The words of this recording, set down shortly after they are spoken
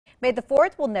May the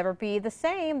 4th will never be the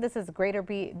same. This is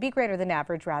be greater than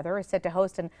average, rather, is set to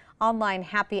host an online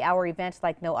happy hour event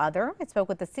like no other. I spoke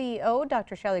with the CEO,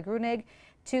 Dr. Shelley Gruenig,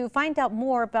 to find out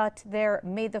more about their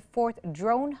May the 4th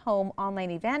Drone Home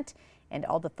online event and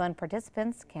all the fun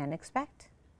participants can expect.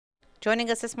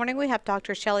 Joining us this morning, we have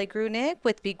Dr. Shelley Gruenig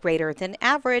with Be Greater Than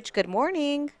Average. Good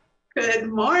morning. Good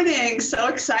morning. So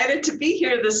excited to be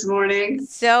here this morning.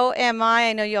 So am I.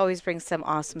 I know you always bring some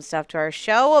awesome stuff to our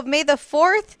show. Of May the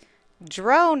 4th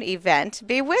drone event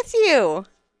be with you.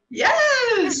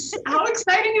 Yes. How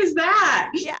exciting is that?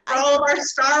 Yeah, For all of our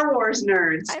Star Wars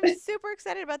nerds. I'm super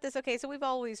excited about this. Okay, so we've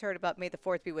always heard about May the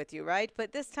 4th be with you, right?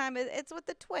 But this time it's with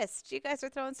the twist. You guys are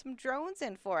throwing some drones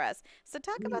in for us. So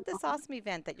talk about this awesome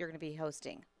event that you're going to be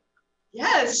hosting.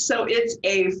 Yes. So it's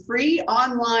a free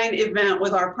online event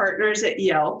with our partners at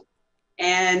Yelp.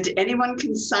 And anyone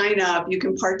can sign up. You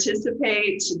can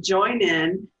participate, join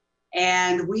in.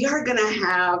 And we are going to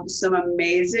have some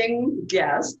amazing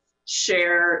guests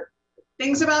share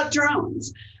things about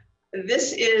drones.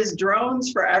 This is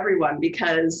drones for everyone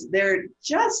because they're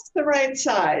just the right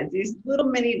size, these little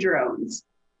mini drones.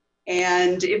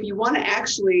 And if you want to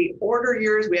actually order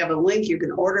yours, we have a link. You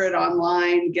can order it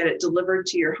online, get it delivered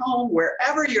to your home,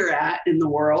 wherever you're at in the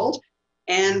world,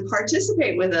 and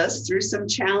participate with us through some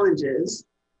challenges.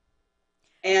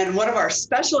 And one of our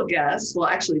special guests, well,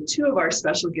 actually two of our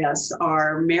special guests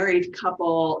are married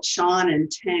couple, Sean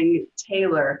and Teng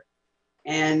Taylor.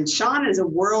 And Sean is a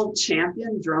world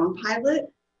champion drone pilot,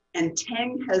 and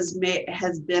Teng has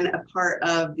been a part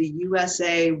of the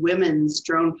USA Women's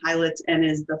Drone Pilots and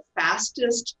is the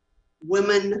fastest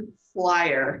woman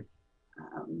flyer.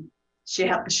 She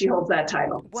holds that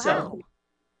title. Wow. So,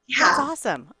 yeah. That's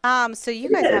awesome. So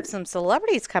you guys have some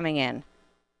celebrities coming in.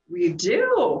 We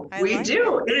do. We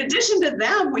do. In addition to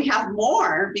them, we have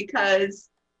more because,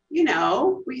 you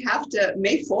know, we have to,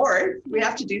 May 4th, we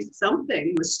have to do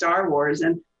something with Star Wars.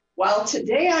 And while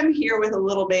today I'm here with a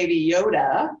little baby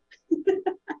Yoda,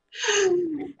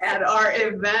 at our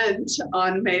event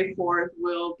on May 4th,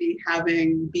 we'll be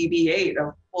having BB-8,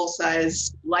 a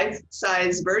full-size,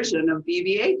 life-size version of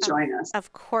BB-8 join us.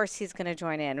 Of course he's going to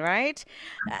join in, right?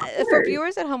 For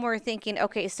viewers at home who are thinking,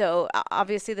 okay, so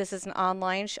obviously this is an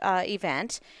online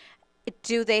event.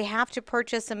 Do they have to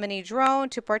purchase a mini drone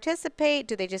to participate?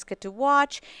 Do they just get to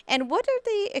watch? And what are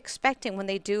they expecting when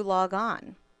they do log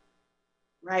on?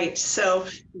 Right. So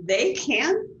they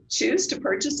can choose to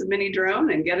purchase a mini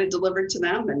drone and get it delivered to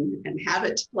them and have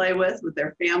it to play with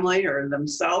their family or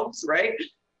themselves, right?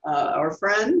 Or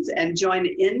friends, and join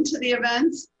into the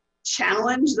events,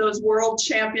 challenge those world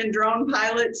champion drone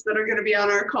pilots that are going to be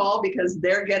on our call because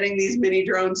they're getting these mini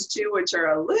drones too, which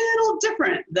are a little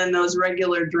different than those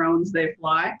regular drones they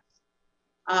fly.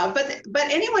 But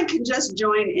anyone can just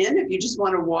join in if you just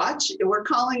want to watch. We're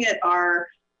calling it our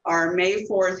May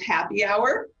 4th happy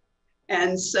hour.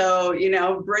 And so, you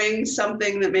know, bring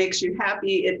something that makes you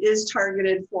happy. It is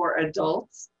targeted for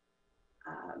adults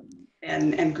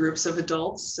and groups of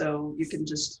adults. So you can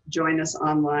just join us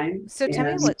online. So tell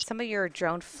me what some of your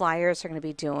drone flyers are going to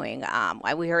be doing.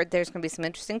 We heard there's going to be some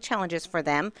interesting challenges for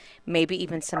them, maybe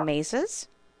even some mazes.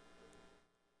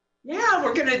 Yeah,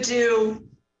 we're going to do,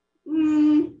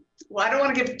 well, I don't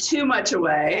want to give too much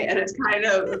away, and it's kind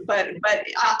of, but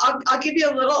I'll give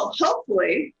you a little,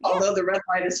 hopefully, although the red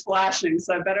light is flashing,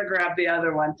 so I better grab the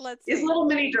other one. These little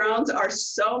mini drones are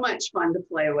so much fun to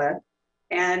play with.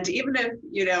 And even if,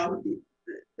 you know,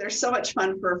 they're so much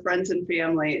fun for friends and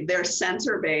family, they're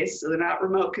sensor-based, so they're not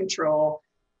remote control.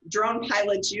 Drone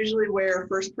pilots usually wear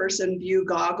first-person view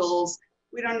goggles.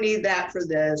 We don't need that for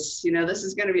this. You know, this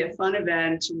is going to be a fun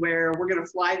event where we're going to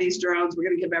fly these drones. We're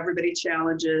going to give everybody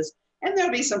challenges, and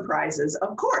there'll be some prizes,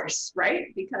 of course,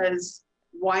 right? Because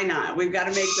why not? We've got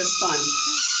to make this fun.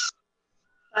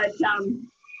 But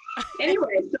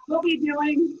anyway, so we'll be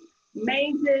doing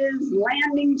mazes,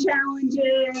 landing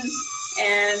challenges,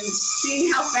 and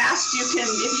seeing how fast you can,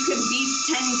 if you can beat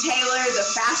Teng Taylor, the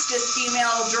fastest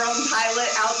female drone pilot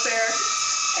out there,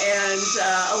 and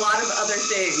a lot of other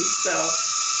things. So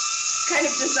kind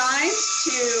of designed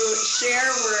to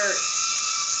share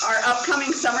our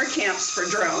upcoming summer camps for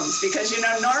drones, because, you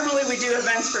know, normally we do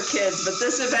events for kids, but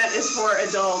this event is for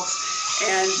adults.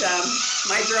 And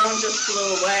my drone just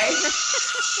flew away.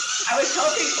 I was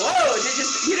hoping, whoa,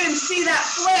 you didn't see that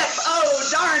flip. Oh,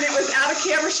 darn, it was out of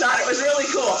camera shot. It was really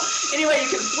cool. Anyway, you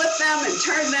can flip them and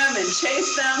turn them and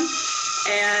chase them.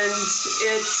 And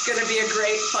it's going to be a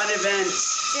great fun event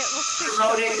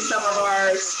promoting some of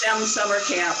our STEM summer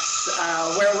camps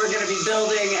where we're going to be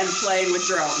building and playing with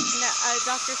drones. Now,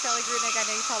 Dr. Shelley Gruenig, I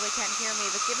know you probably can't hear me,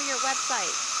 but give me your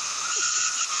website.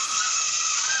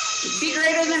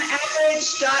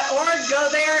 begreaterthanaverage.org. Go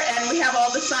there, and we have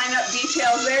all the sign-up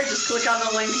details there. Just click on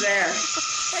the link there.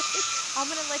 I'm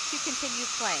going to let you continue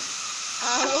playing.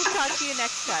 We'll talk to you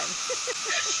next time.